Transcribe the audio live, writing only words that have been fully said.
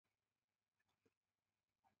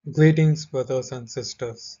Greetings, brothers and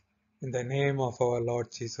sisters, in the name of our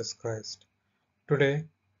Lord Jesus Christ. Today,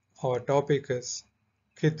 our topic is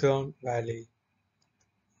KIDRON Valley,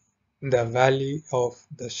 the valley of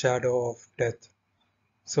the shadow of death.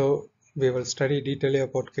 So, we will study detailedly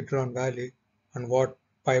about KIDRON Valley and what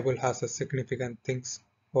Bible has as significant things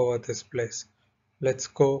over this place. Let's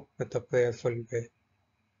go with a prayerful way.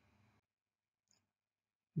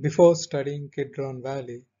 Before studying KIDRON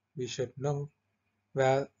Valley, we should know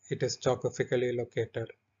where it is geographically located.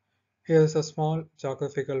 Here is a small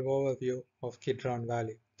geographical overview of Kidron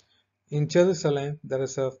Valley. In Jerusalem, there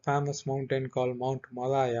is a famous mountain called Mount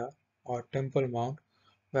Moriah or Temple Mount,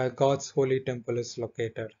 where God's holy temple is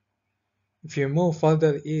located. If you move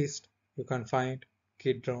further east, you can find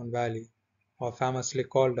Kidron Valley, or famously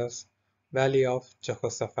called as Valley of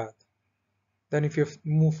Jehoshaphat. Then if you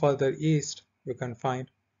move further east, you can find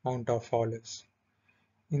Mount of Olives.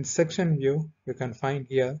 In section view, you can find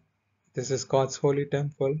here, this is God's holy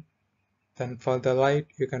temple. Then further right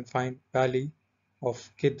you can find Valley of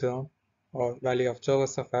Kidron or Valley of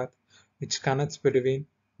Jehoshaphat, which connects between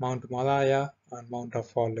Mount Moriah and Mount of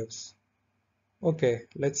Olives. Okay,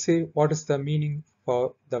 let's see what is the meaning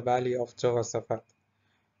for the Valley of Jehoshaphat.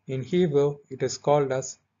 In Hebrew, it is called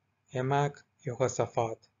as Emak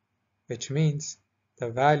Jehoshaphat, which means the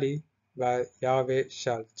valley where Yahweh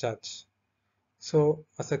shall judge. So,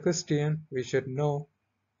 as a Christian, we should know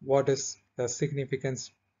what is the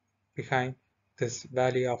significance behind this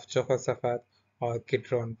valley of Jehoshaphat or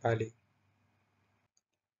Kidron Valley.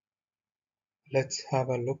 Let's have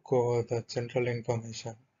a look over the general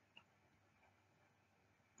information.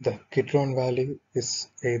 The Kidron Valley is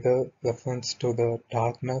either reference to the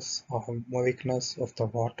darkness or murkiness of the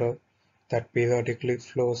water that periodically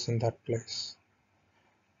flows in that place.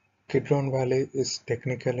 Kidron Valley is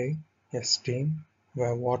technically a stream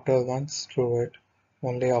where water runs through it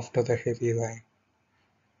only after the heavy rain.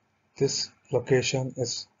 This location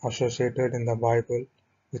is associated in the Bible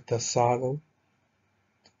with the sorrow,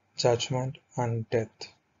 judgment, and death.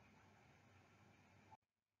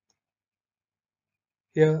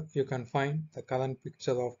 Here you can find the current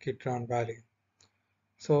picture of Kidron Valley.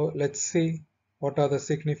 So let's see what are the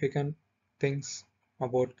significant things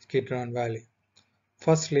about Kidron Valley.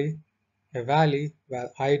 Firstly, a valley where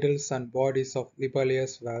idols and bodies of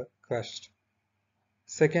rebellious were crushed.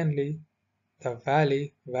 Secondly, the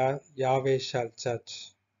valley where Yahweh shall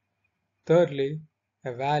judge. Thirdly,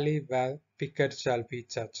 a valley where wicked shall be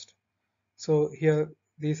judged. So here,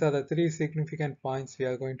 these are the three significant points we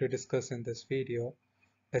are going to discuss in this video.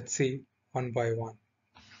 Let's see one by one.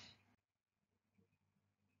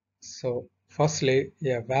 So, firstly,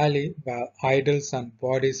 a valley where idols and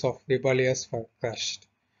bodies of rebellious were crushed.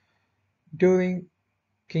 During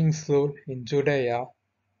king's rule in Judea,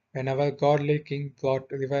 whenever godly king brought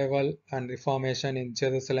revival and reformation in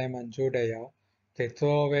Jerusalem and Judea, they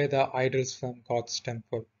throw away the idols from God's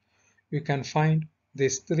temple. You can find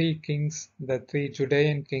these three kings, the three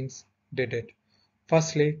Judean kings, did it.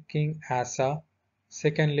 Firstly, King Asa,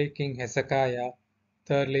 secondly, King Hezekiah,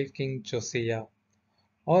 thirdly, King Josiah.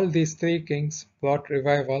 All these three kings brought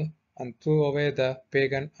revival and threw away the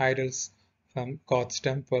pagan idols from God's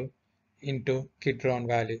temple into Kidron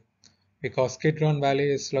Valley, because Kidron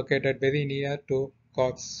Valley is located very near to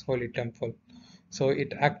God's holy temple. So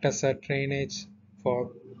it acts as a drainage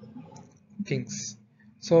for kings.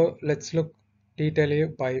 So let's look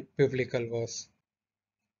detailedly by biblical verse.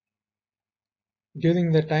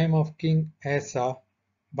 During the time of King Asa,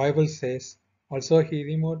 Bible says, also he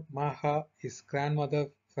removed Maha, his grandmother,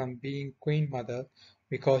 from being queen mother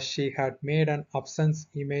because she had made an absence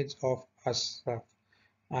image of Ashraf,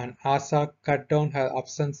 and Asa cut down her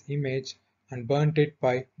absence image and burnt it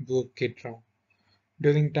by Brook Kidron.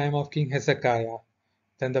 During time of King Hezekiah,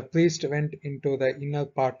 then the priest went into the inner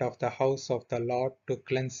part of the house of the Lord to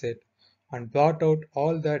cleanse it, and brought out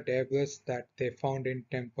all the debris that they found in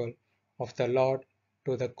temple of the Lord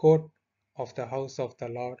to the court of the house of the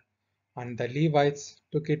Lord, and the Levites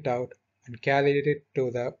took it out and carried it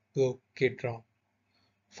to the brook Kidron.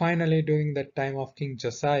 Finally, during the time of King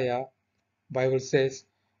Josiah, Bible says,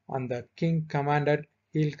 and the king commanded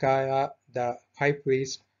Hilkiah the high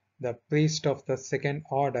priest, the priest of the second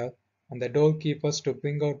order, and the doorkeepers to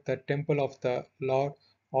bring out the temple of the Lord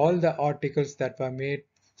all the articles that were made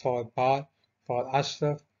for Baal, for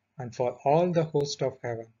Ashraf, and for all the host of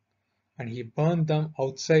heaven. And he burned them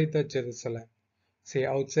outside the Jerusalem. Say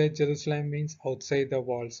outside Jerusalem means outside the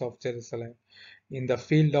walls of Jerusalem, in the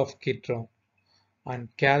field of Kidron, and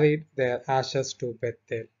carried their ashes to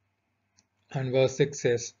Bethel. And verse 6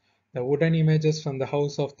 says, the wooden images from the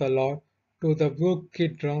house of the Lord to the brook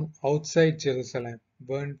Kidron outside Jerusalem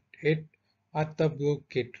burned it at the brook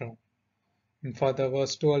Kidron. And for the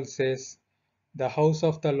verse 12 says, the house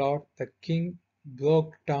of the Lord the king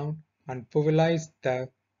broke down and pulverized there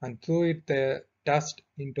and threw it the dust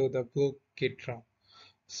into the brook Kidron.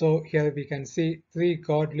 So here we can see three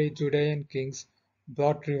godly Judean kings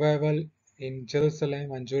brought revival in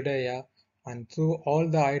Jerusalem and Judea and threw all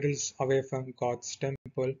the idols away from God's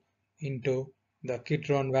temple into the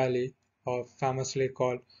Kidron Valley, or famously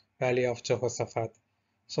called Valley of Jehoshaphat.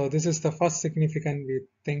 So this is the first significant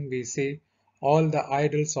thing we see. All the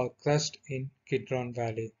idols are crushed in Kidron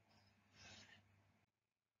Valley.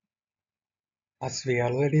 As we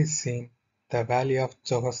already seen, the Valley of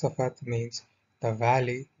Jehoshaphat means the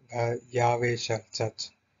valley where Yahweh shall judge,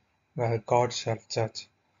 where God shall judge.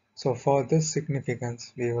 So for this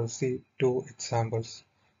significance, we will see two examples.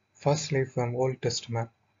 Firstly, from Old Testament,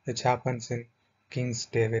 which happens in King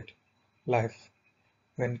David's life.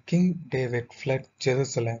 When King David fled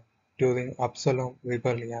Jerusalem during Absalom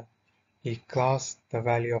rebellion, he crossed the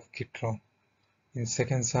valley of Kidron. In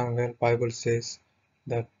 2 Samuel, Bible says,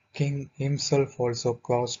 the king himself also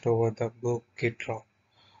crossed over the brook Kidron.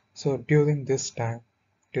 So during this time,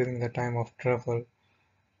 during the time of trouble,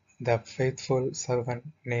 the faithful servant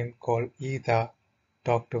named called Ida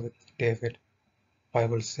talked with David.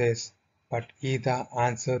 Bible says, but Ida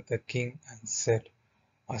answered the king and said,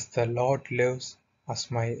 as the Lord lives,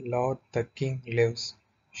 as my lord the king lives,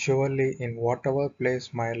 surely in whatever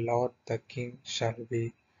place my lord the king shall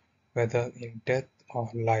be, whether in death or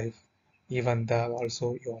life, even there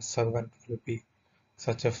also your servant will be.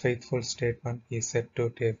 Such a faithful statement he said to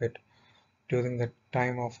David. During the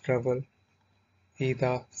time of trouble,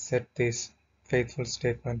 Ida said this faithful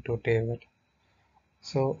statement to David.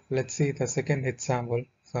 So let's see the second example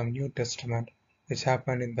from New Testament, which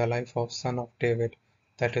happened in the life of Son of David,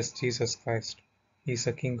 that is Jesus Christ. He is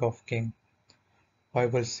a King of Kings.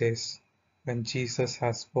 Bible says, when Jesus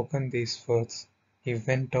had spoken these words, he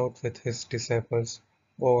went out with his disciples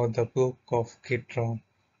over the brook of Kidron,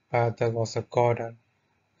 where there was a garden,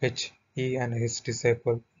 which he and his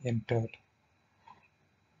disciples entered.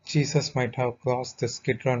 Jesus might have crossed this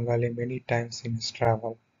Kidron Valley many times in his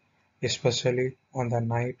travel, especially on the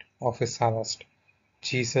night of his arrest.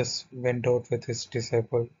 Jesus went out with his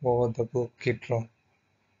disciples over the brook Kidron,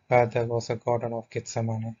 where there was a garden of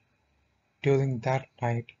Gethsemane. During that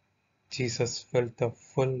night, Jesus felt the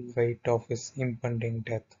full weight of his impending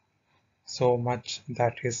death, so much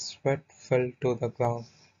that his sweat fell to the ground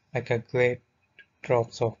like a great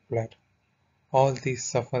drops of blood. All these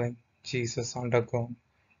suffering Jesus undergone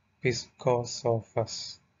because of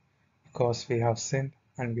us, because we have sinned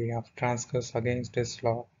and we have transgressed against his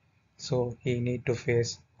law. So he need to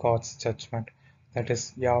face God's judgment. That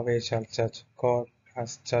is, Yahweh shall judge. God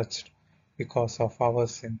has judged because of our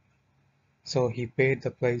sin. So he paid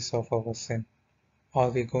the price of our sin. Are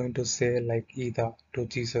we going to say like Ida to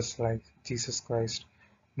Jesus Christ,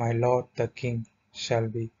 my Lord the King shall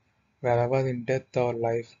be, wherever in death or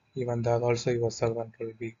life, even there also your servant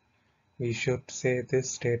will be. We should say this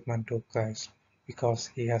statement to Christ, because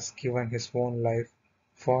he has given his own life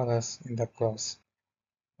for us in the cross.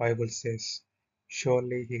 Bible says,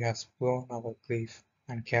 surely he has borne our grief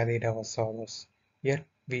and carried our sorrows. Yet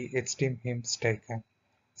we esteem him stricken,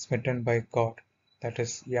 smitten by God, that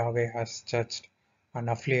is, Yahweh has judged, and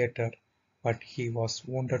afflicted, but he was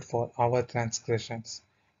wounded for our transgressions,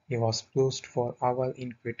 he was bruised for our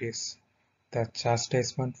iniquities. The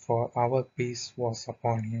chastisement for our peace was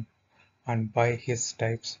upon him, and by his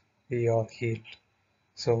stripes we are healed.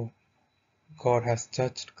 So God has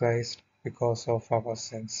judged Christ because of our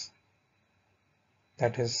sins.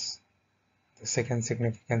 That is the second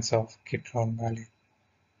significance of Kidron Valley.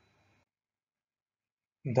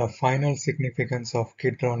 The final significance of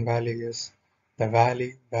Kidron Valley is the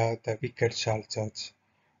valley where the wicked shall judge.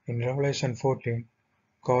 In Revelation 14,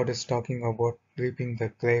 God is talking about reaping the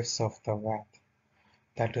grapes of the wrath.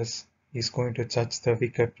 That is, He's going to judge the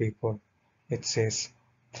wicked people. It says,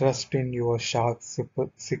 thrust in your sharp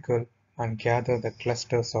sickle and gather the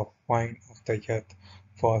clusters of wine of the earth,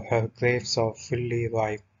 for her grapes are fully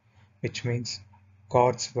ripe, which means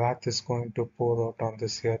God's wrath is going to pour out on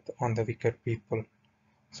this earth on the wicked people.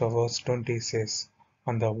 So verse 20 says,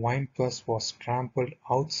 and the winepress was trampled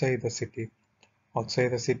outside the city. Outside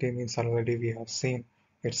the city means already we have seen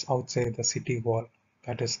it's outside the city wall,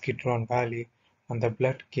 that is Kidron Valley, and the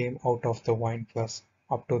blood came out of the winepress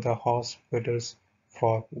up to the horse bridles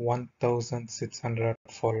for 1,600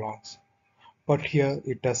 furlongs. But here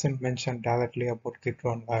it doesn't mention directly about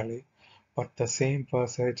Kidron Valley, but the same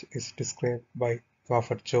passage is described by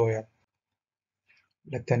Prophet Joel.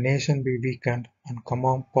 Let the nation be weakened, and come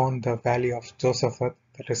upon the valley of Josaphat,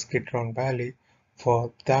 that is Kidron Valley,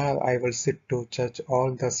 for there I will sit to judge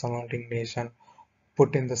all the surrounding nation.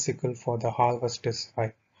 Put in the sickle, for the harvest is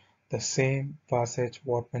ripe. The same passage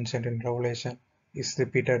what mentioned in Revelation is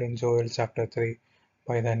repeated in Joel chapter 3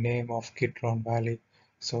 by the name of Kidron Valley.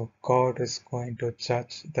 So God is going to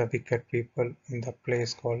judge the wicked people in the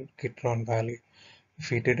place called Kidron Valley.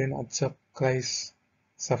 If we didn't accept Christ's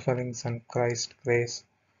sufferings and Christ's grace,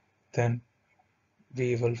 then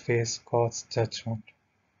we will face God's judgment.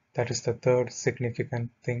 That is the third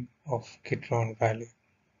significant thing of Kidron Valley.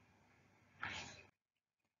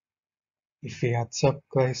 If we accept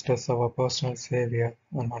Christ as our personal Savior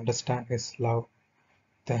and understand His love,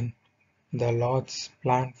 then the Lord's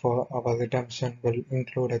plan for our redemption will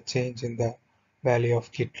include a change in the valley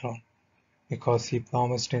of Kidron, because He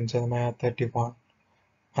promised in Jeremiah 31,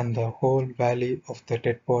 and the whole valley of the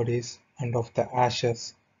dead bodies and of the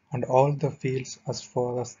ashes, and all the fields as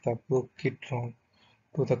far as the brook Kidron,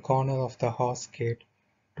 to the corner of the horse gate,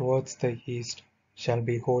 towards the east, shall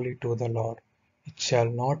be holy to the Lord. It shall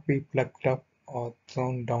not be plucked up or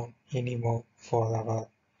thrown down any more forever.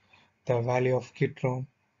 The valley of Kidron,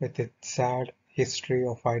 with its sad history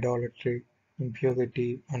of idolatry,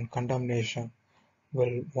 impurity, and condemnation,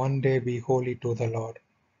 will one day be holy to the Lord,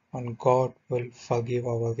 and God will forgive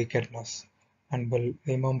our wickedness and will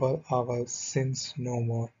remember our sins no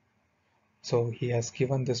more. So He has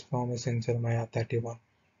given this promise in Jeremiah 31.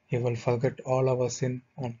 He will forget all our sin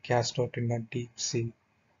and cast out in a deep sea.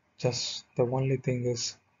 Just the only thing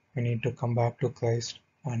is we need to come back to Christ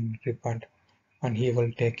and repent, and He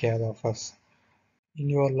will take care of us. In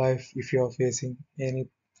your life, if you are facing any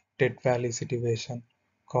dead valley situation,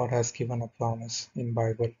 God has given a promise in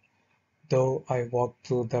Bible. Though I walk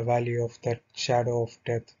through the valley of that shadow of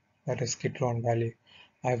death, that is Kidron Valley,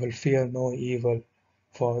 I will fear no evil,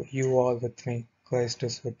 for you are with me, Christ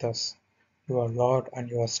is with us. Your rod and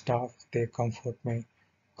your staff, they comfort me.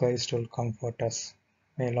 Christ will comfort us.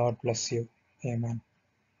 May Lord bless you. Amen.